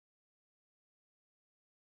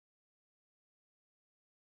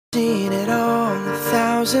Seen it all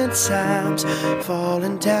 1,000 times,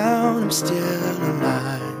 falling down, I'm still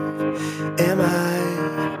alive. Am I?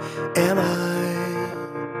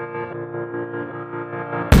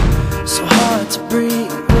 So hard to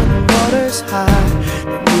breathe when the water's high.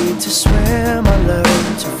 No need to swim, I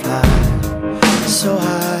learned to fly. So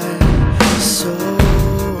high, so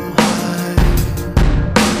high.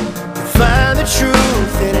 You find the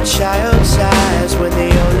truth in a child's eyes when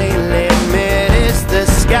the only limit is the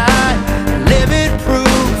sky. Living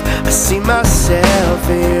proof, I see myself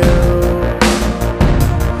in you.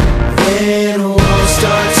 When walls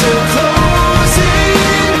start to close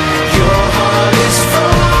in, your heart is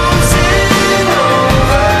frozen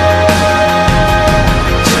over.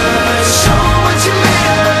 Just show what you made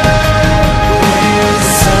of. When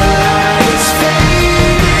sunlight is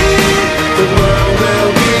fading, the world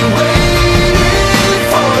will be waiting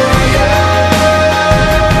for you.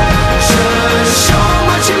 Just show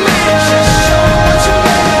what you made of.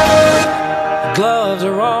 Gloves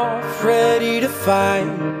are off, ready to fight.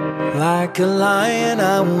 Like a lion,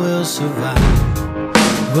 I will survive.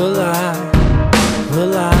 Will I?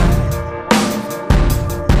 Will I?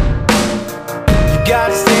 You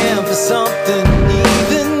gotta stand for something,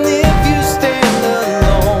 even if you stand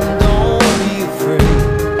alone. Don't be afraid,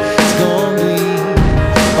 it's gonna be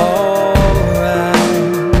alright.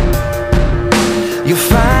 You'll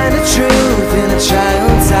find the truth in a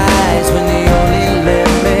child's eyes when the only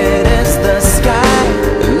limit is the sky.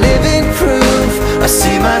 Living proof, I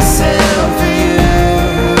see myself in you.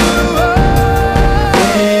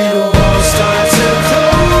 When walls start to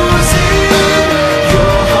close in,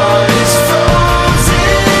 your heart is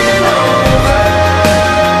frozen over.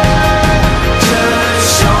 Just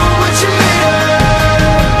show what you made of.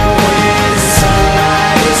 When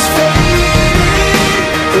sunlight is fading,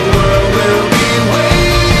 the world will be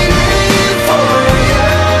waiting for you.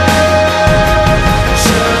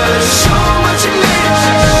 Just show what you made of.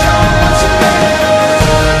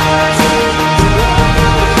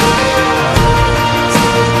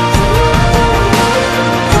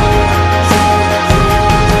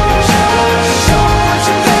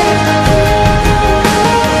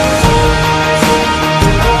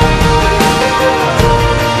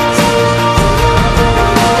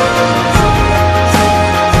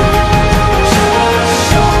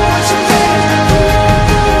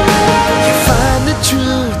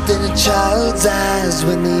 Child's eyes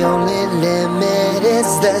when the only limit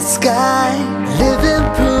is the sky. Living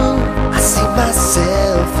proof, I see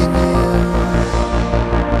myself in you.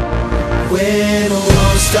 When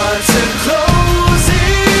walls start to close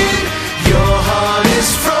in, your heart is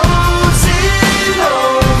frozen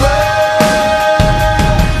over.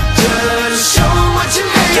 Just show what you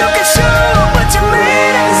made. You can show what you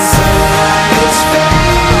made of. Sunlight is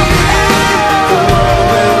fading, the world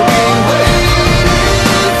will be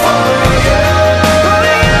waiting for you.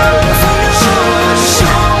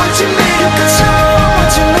 Show what you made. You can show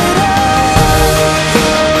what you made of.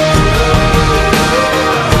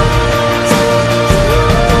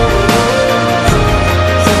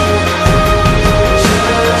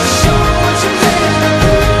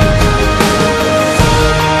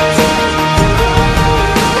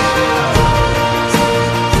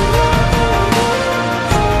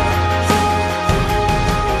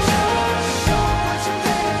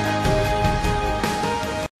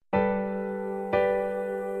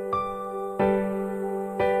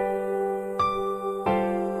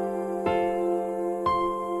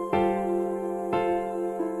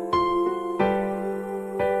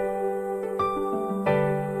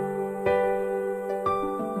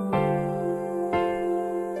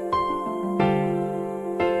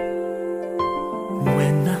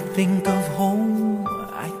 When I think of home,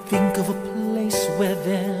 I think of a place where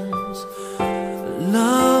there's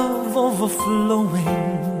love overflowing.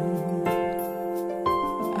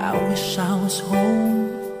 I wish I was home,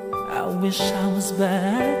 I wish I was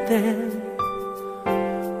back there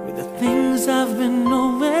with the things I've been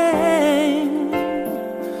knowing.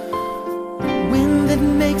 The wind that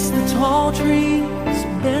makes the tall trees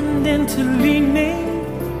bend into leaning.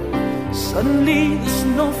 Suddenly the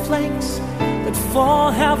snowflakes that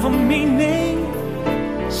fall have a meaning,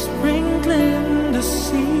 sprinkling the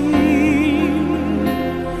sea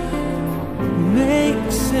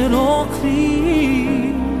makes it all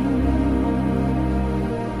clean.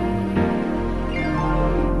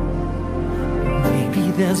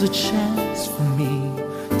 Maybe there's a chance for me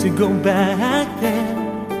to go back there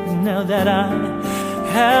now that I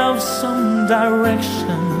have some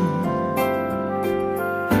direction.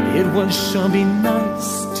 It would sure be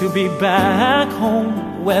nice to be back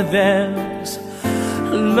home where there's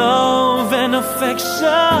love and affection.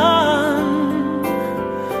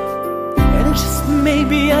 And just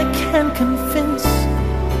maybe I can convince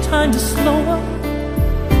time to slow up,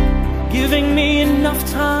 giving me enough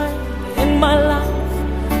time in my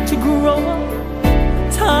life to grow up.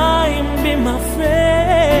 Time, be my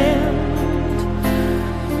friend,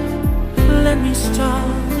 let me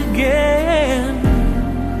start again.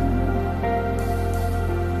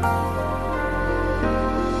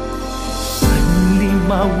 Suddenly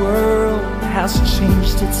my world has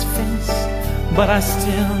changed its face, but I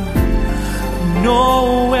still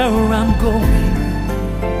know where I'm going.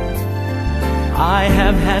 I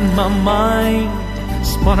have had my mind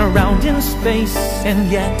spun around in space,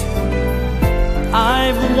 and yet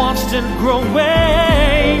I've watched it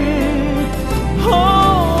growing.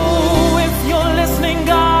 Oh, if you're listening,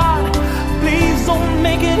 God, please don't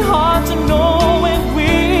make it hard to know if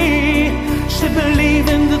we should believe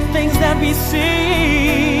in the things that we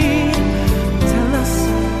see. Tell us,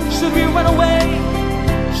 should we run away?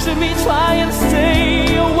 Should we try